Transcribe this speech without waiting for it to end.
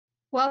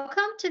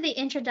Welcome to the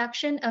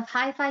introduction of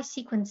HiFi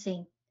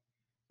sequencing.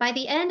 By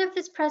the end of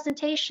this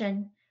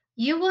presentation,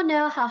 you will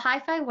know how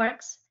HiFi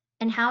works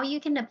and how you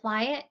can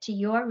apply it to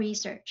your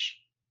research.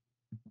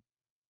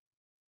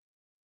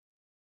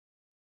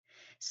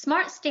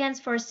 SMART stands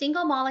for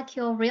Single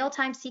Molecule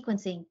Real-Time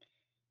Sequencing.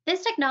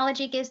 This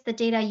technology gives the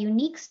data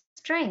unique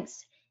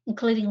strengths,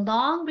 including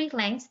long read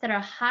lengths that are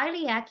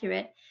highly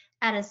accurate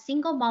at a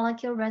single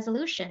molecule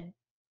resolution.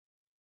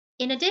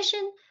 In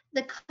addition,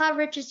 the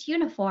coverage is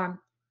uniform,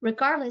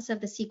 regardless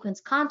of the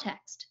sequence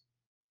context.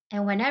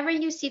 And whenever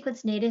you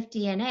sequence native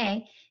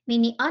DNA,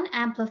 meaning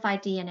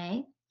unamplified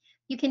DNA,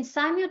 you can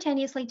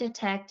simultaneously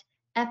detect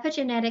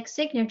epigenetic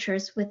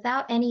signatures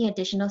without any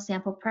additional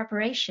sample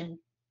preparation.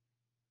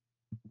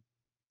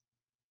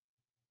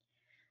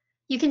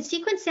 You can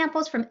sequence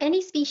samples from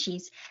any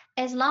species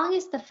as long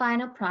as the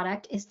final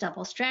product is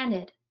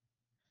double-stranded.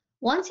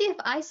 Once you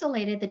have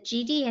isolated the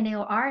gDNA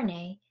or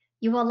RNA,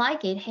 you will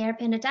ligate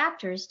hairpin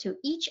adapters to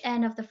each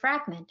end of the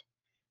fragment,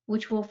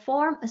 which will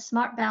form a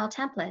SMART-BAL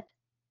template.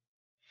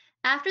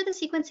 After the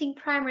sequencing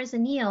primer is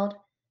annealed,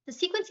 the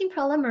sequencing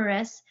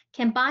polymerase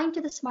can bind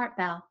to the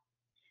SMART-BAL.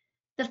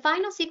 The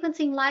final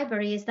sequencing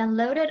library is then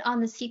loaded on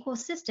the SQL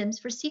systems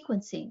for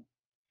sequencing,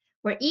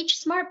 where each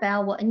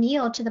SMART-BAL will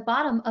anneal to the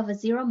bottom of a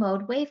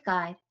zero-mode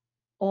waveguide,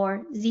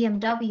 or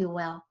ZMW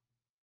well.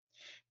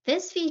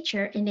 This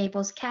feature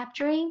enables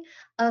capturing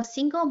of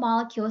single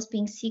molecules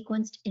being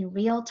sequenced in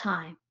real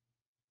time.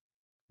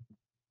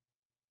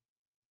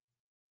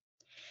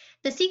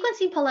 The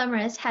sequencing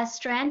polymerase has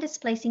strand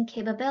displacing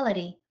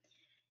capability.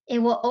 It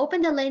will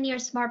open the linear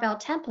SMART-BAL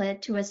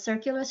template to a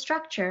circular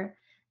structure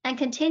and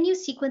continue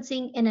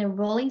sequencing in a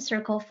rolling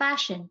circle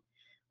fashion,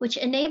 which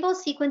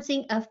enables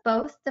sequencing of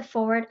both the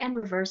forward and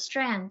reverse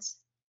strands.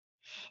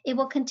 It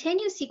will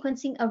continue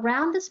sequencing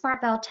around the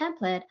SMART-BAL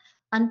template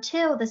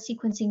until the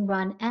sequencing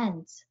run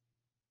ends.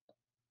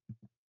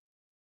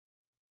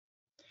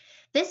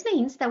 This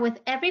means that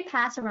with every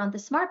pass around the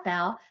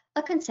SMART-BAL,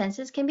 a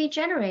consensus can be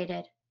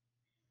generated.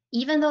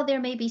 Even though there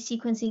may be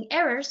sequencing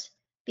errors,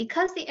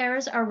 because the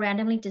errors are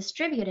randomly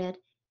distributed,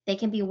 they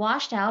can be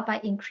washed out by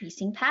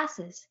increasing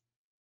passes.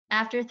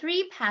 After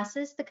 3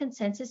 passes, the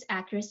consensus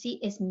accuracy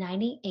is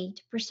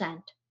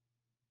 98%.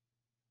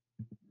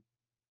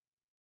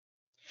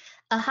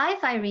 A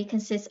HiFi read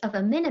consists of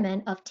a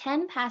minimum of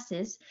 10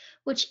 passes,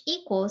 which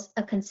equals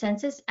a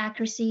consensus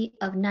accuracy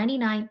of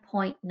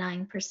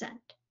 99.9%.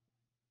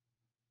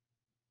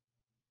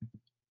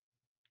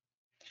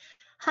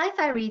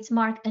 HiFi reads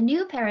mark a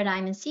new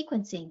paradigm in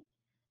sequencing.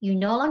 You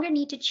no longer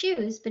need to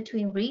choose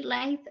between read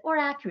length or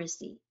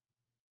accuracy.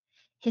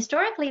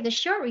 Historically, the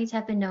short reads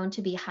have been known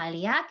to be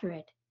highly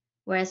accurate,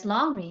 whereas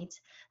long reads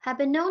have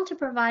been known to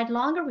provide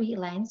longer read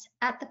lengths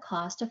at the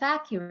cost of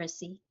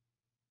accuracy.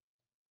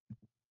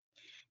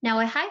 Now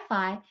with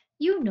HiFi,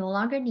 you no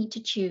longer need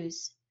to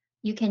choose.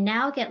 You can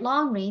now get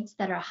long reads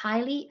that are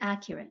highly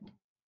accurate.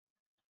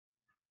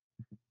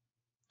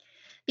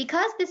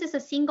 Because this is a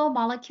single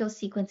molecule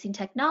sequencing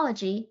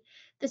technology,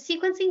 the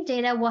sequencing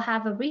data will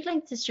have a read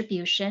length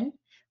distribution,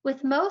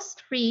 with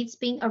most reads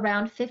being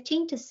around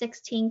 15 to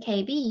 16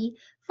 kb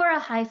for a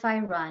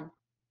HiFi run.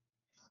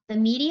 The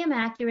medium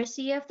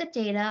accuracy of the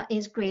data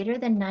is greater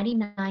than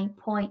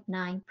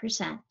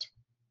 99.9%.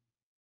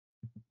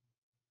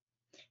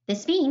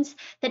 This means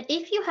that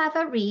if you have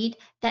a read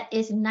that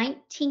is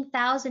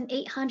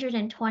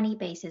 19,820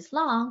 bases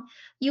long,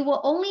 you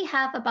will only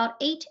have about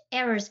 8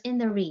 errors in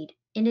the read,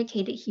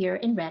 indicated here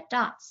in red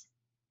dots.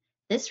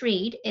 This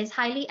read is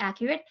highly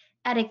accurate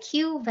at a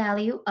Q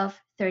value of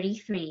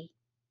 33.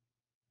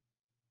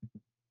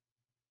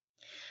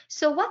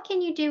 So what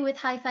can you do with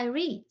HiFi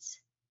reads?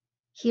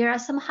 Here are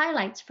some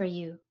highlights for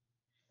you.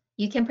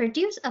 You can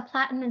produce a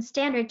platinum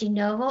standard de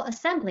novo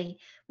assembly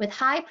with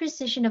high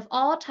precision of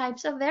all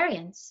types of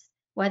variants,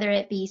 whether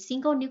it be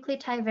single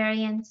nucleotide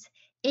variants,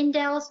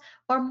 indels,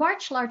 or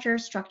much larger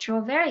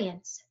structural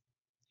variants.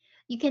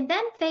 You can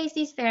then phase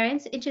these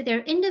variants into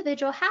their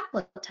individual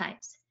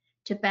haplotypes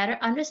to better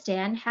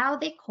understand how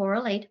they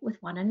correlate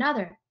with one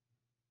another.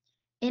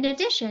 In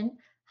addition,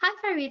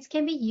 HiFi reads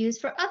can be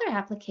used for other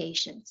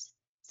applications,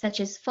 such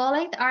as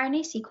full-length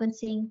RNA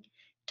sequencing,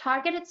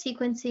 targeted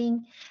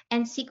sequencing,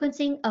 and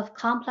sequencing of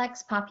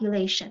complex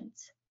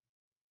populations.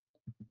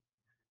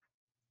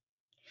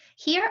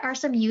 Here are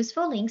some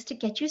useful links to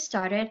get you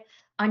started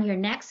on your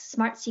next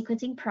SMART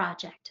sequencing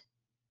project.